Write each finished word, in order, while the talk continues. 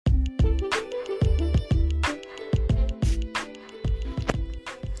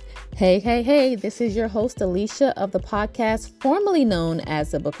Hey, this is your host, Alicia, of the podcast formerly known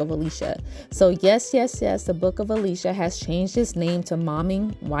as The Book of Alicia. So yes, The Book of Alicia has changed its name to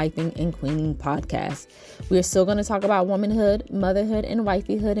Momming, Wifing, and Queening Podcast. We are still going to talk about womanhood, motherhood, and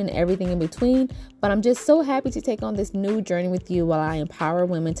wifeyhood and everything in between, but I'm just so happy to take on this new journey with you while I empower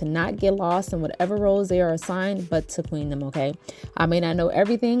women to not get lost in whatever roles they are assigned, but to queen them, okay? I may not know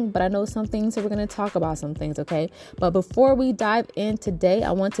everything, but I know some things, so we're going to talk about some things, okay? But before we dive in today,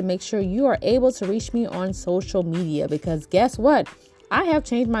 I want to make sure you are able to reach me on social media, because guess what? I have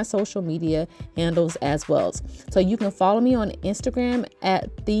changed my social media handles as well. So you can follow me on Instagram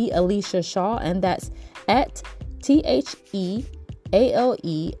at the Alicia Shaw, and that's at TheAleshaShaw,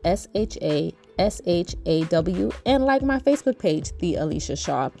 and like my Facebook page, The Alicia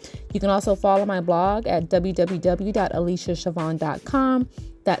Shaw. You can also follow my blog at www.aliciashavon.com.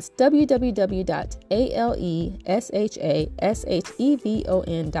 That's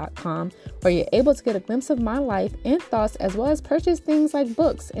www.aleshashevon.com, where you're able to get a glimpse of my life and thoughts, as well as purchase things like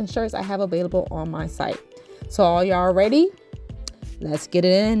books and shirts I have available on my site. So all y'all ready? Let's get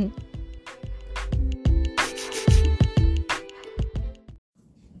it in.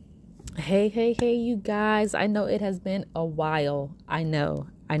 Hey, you guys. I know it has been a while. I know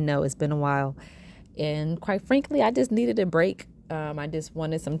it's been a while. And quite frankly, I just needed a break. I just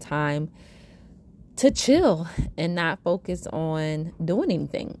wanted some time to chill and not focus on doing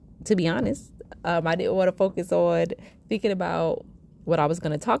anything, to be honest. I didn't want to focus on thinking about what I was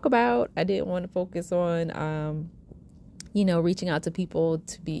going to talk about. I didn't want to focus on, reaching out to people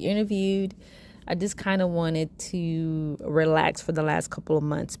to be interviewed. I just kind of wanted to relax for the last couple of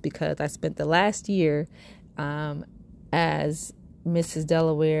months, because I spent the last year as Mrs.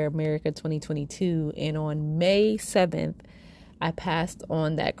 Delaware America 2022. And on May 7th, I passed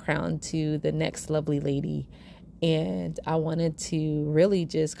on that crown to the next lovely lady. And I wanted to really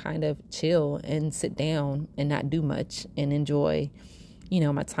just kind of chill and sit down and not do much and enjoy,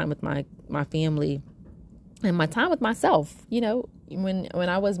 my time with my family and my time with myself. When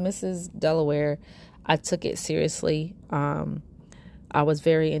I was Mrs. Delaware, I took it seriously. I was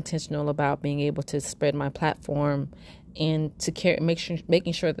very intentional about being able to spread my platform and to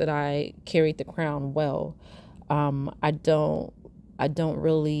making sure that I carried the crown well. I don't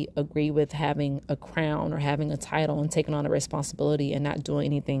really agree with having a crown or having a title and taking on a responsibility and not doing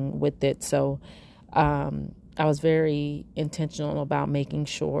anything with it. So I was very intentional about making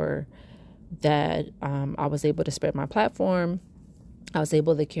sure that I was able to spread my platform. I was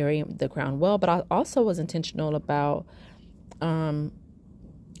able to carry the crown well, but I also was intentional about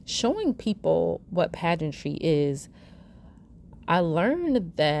showing people what pageantry is. I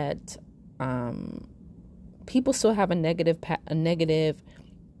learned that people still have a negative,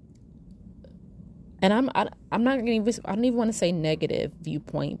 and I don't even want to say negative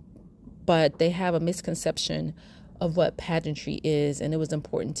viewpoint, but they have a misconception of what pageantry is, and it was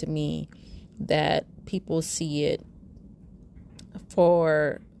important to me that people see it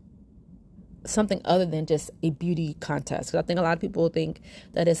for something other than just a beauty contest. Because I think a lot of people think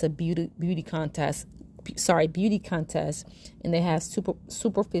that it's a beauty contest, and they have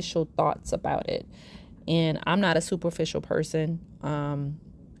superficial thoughts about it. And I'm not a superficial person. I'm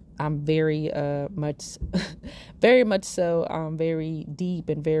very much so very deep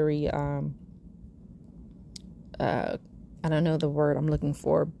and very I don't know the word I'm looking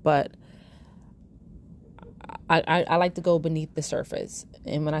for, but I like to go beneath the surface.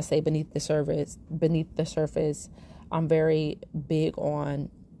 And when I say beneath the surface, I'm very big on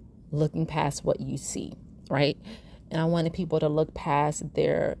looking past what you see, right? And I wanted people to look past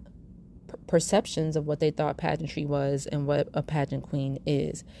their perceptions of what they thought pageantry was and what a pageant queen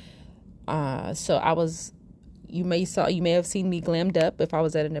is. So you may have seen me glammed up if I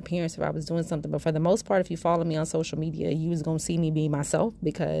was at an appearance, if I was doing something. But for the most part, if you follow me on social media, you was going to see me be myself,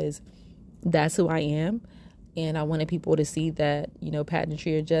 because that's who I am. And I wanted people to see that,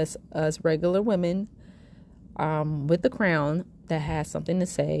 pageantry are just us regular women with the crown that has something to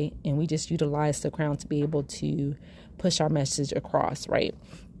say. And we just utilize the crown to be able to push our message across, right?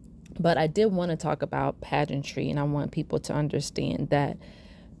 But I did want to talk about pageantry, and I want people to understand that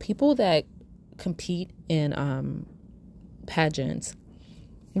people that compete in pageants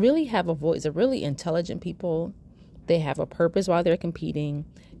really have a voice. They're really intelligent people. They have a purpose while they're competing.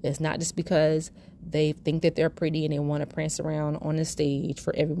 It's not just because they think that they're pretty and they want to prance around on the stage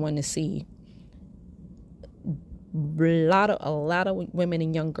for everyone to see. A lot of women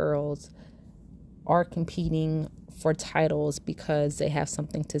and young girls are competing for titles because they have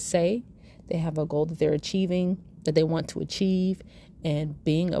something to say. They have a goal that they're achieving, that they want to achieve, and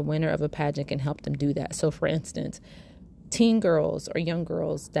being a winner of a pageant can help them do that. So for instance, teen girls or young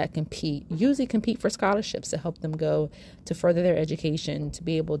girls that usually compete for scholarships to help them go to further their education, to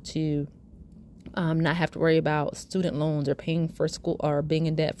be able to not have to worry about student loans or paying for school or being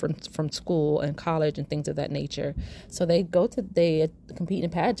in debt from school and college and things of that nature. So they compete in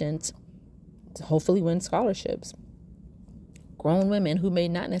pageants to hopefully win scholarships. Grown women who may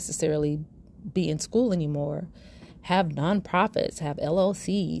not necessarily be in school anymore have nonprofits, have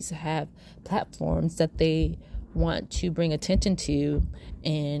LLCs, have platforms that they want to bring attention to,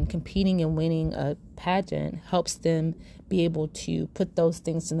 and competing and winning a pageant helps them be able to put those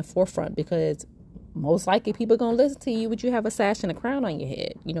things in the forefront, because most likely people are going to listen to you, but you have a sash and a crown on your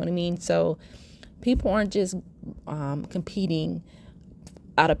head. You know what I mean? So people aren't just competing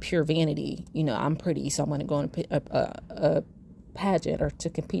out of pure vanity. I'm pretty, so I'm going to go on a pageant or to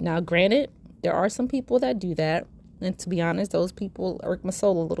compete. Now, granted, there are some people that do that. And to be honest, those people irk my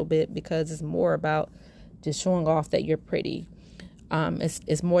soul a little bit, because it's more about just showing off that you're pretty.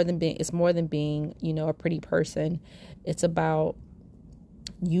 It's more than being, a pretty person. It's about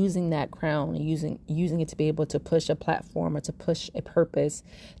using that crown, using it to be able to push a platform or to push a purpose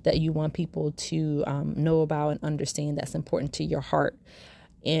that you want people to know about and understand, that's important to your heart.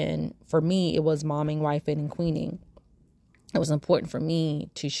 And for me, it was momming, wifing, and queening. It was important for me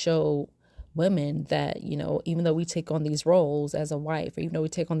to show women that, even though we take on these roles as a wife, or even though we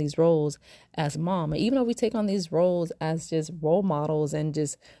take on these roles as mom, or even though we take on these roles as just role models and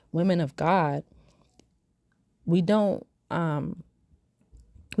just women of God, we don't have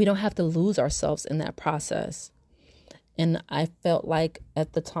to lose ourselves in that process. And I felt like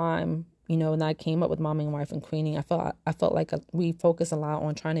at the time, when I came up with momming, wife, and queening, I felt like we focus a lot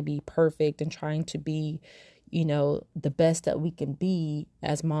on trying to be perfect and trying to be the best that we can be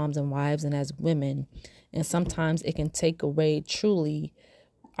as moms and wives and as women. And sometimes it can take away truly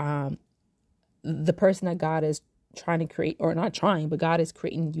the person that God is trying to create, or not trying, but God is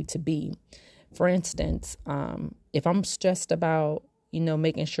creating you to be. For instance, if I'm stressed about,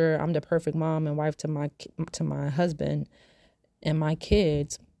 making sure I'm the perfect mom and wife to my husband and my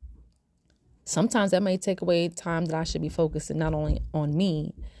kids, sometimes that may take away time that I should be focusing not only on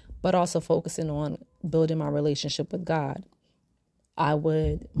me, but also focusing on building my relationship with God. I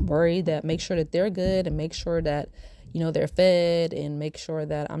would make sure that they're good and make sure that, they're fed, and make sure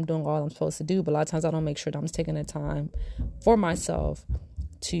that I'm doing all I'm supposed to do. But a lot of times I don't make sure that I'm taking the time for myself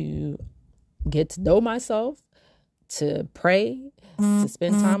to get to know myself, to pray, to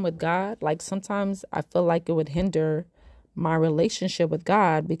spend time with God. Like sometimes I feel like it would hinder my relationship with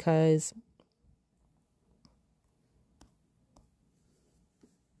God, because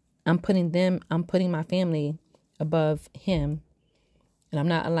I'm putting my family above him, and I'm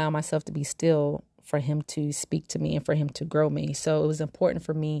not allowing myself to be still for him to speak to me and for him to grow me. So it was important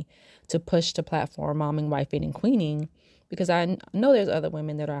for me to push the platform momming, wifing, and queening, because I know there's other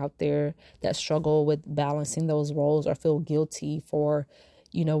women that are out there that struggle with balancing those roles, or feel guilty for,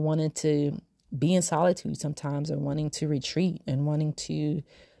 wanting to be in solitude sometimes, or wanting to retreat and wanting to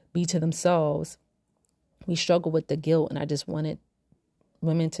be to themselves. We struggle with the guilt, and I just wanted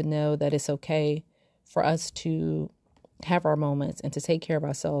women to know that it's okay for us to have our moments and to take care of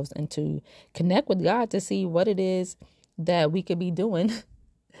ourselves and to connect with God to see what it is that we could be doing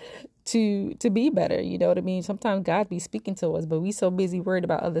to be better. You know what I mean? Sometimes God be speaking to us, but we so busy worried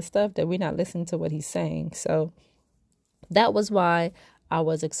about other stuff that we're not listening to what he's saying. So that was why I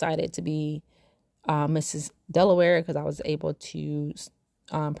was excited to be Mrs. Delaware, because I was able to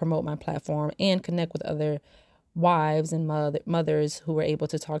promote my platform and connect with other wives and mothers who were able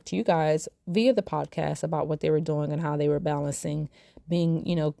to talk to you guys via the podcast about what they were doing and how they were balancing being,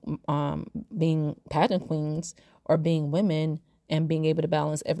 being pageant queens or being women, and being able to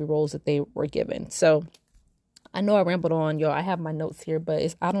balance every roles that they were given. So I know I rambled on, y'all. I have my notes here,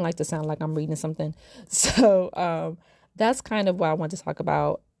 but I don't like to sound like I'm reading something. So that's kind of what I want to talk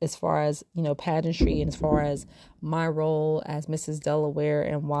about as far as, pageantry, and as far as my role as Mrs. Delaware,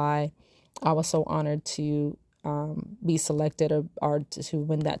 and why I was so honored to be selected or to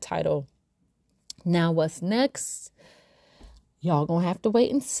win that title. Now, what's next? Y'all gonna have to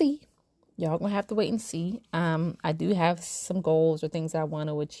wait and see. I do have some goals or things I want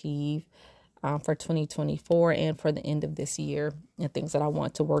to achieve for 2024 and for the end of this year, and things that I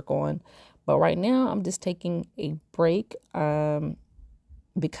want to work on. But right now, I'm just taking a break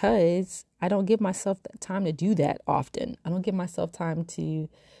because I don't give myself time to do that often. I don't give myself time to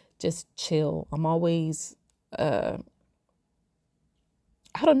just chill. I'm always I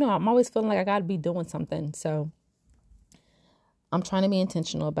don't know. I'm always feeling like I got to be doing something. So I'm trying to be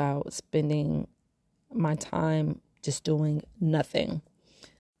intentional about spending my time just doing nothing.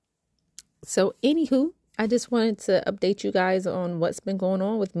 So anywho, I just wanted to update you guys on what's been going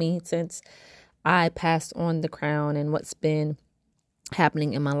on with me since I passed on the crown and what's been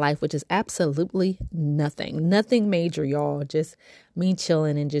happening in my life, which is absolutely nothing major, y'all. Just me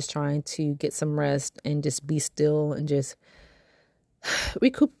chilling and just trying to get some rest and just be still and just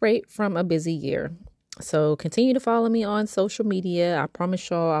recuperate from a busy year. So continue to follow me on social media. I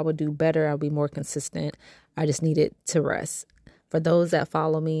promise y'all I will do better. I'll be more consistent. I just needed to rest. For those that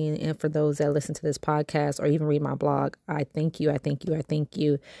follow me and for those that listen to this podcast or even read my blog, I thank you. I thank you. I thank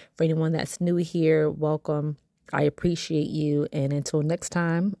you. For anyone that's new here, welcome. I appreciate you. And until next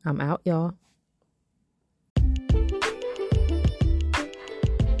time, I'm out, y'all.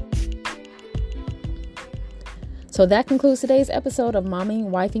 So that concludes today's episode of Momming,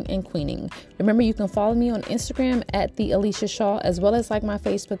 Wifing, and Queening. Remember, you can follow me on Instagram at The Alicia Shaw, as well as like my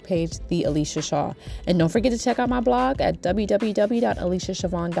Facebook page, The Alicia Shaw. And don't forget to check out my blog at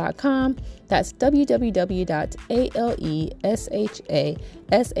www.aliciashavon.com. That's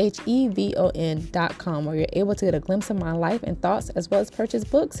www.aleshashavon.com, where you're able to get a glimpse of my life and thoughts, as well as purchase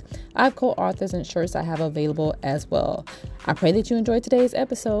books, I have co-authors, and shirts I have available as well. I pray that you enjoyed today's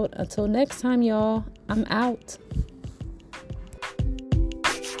episode. Until next time, y'all, I'm out.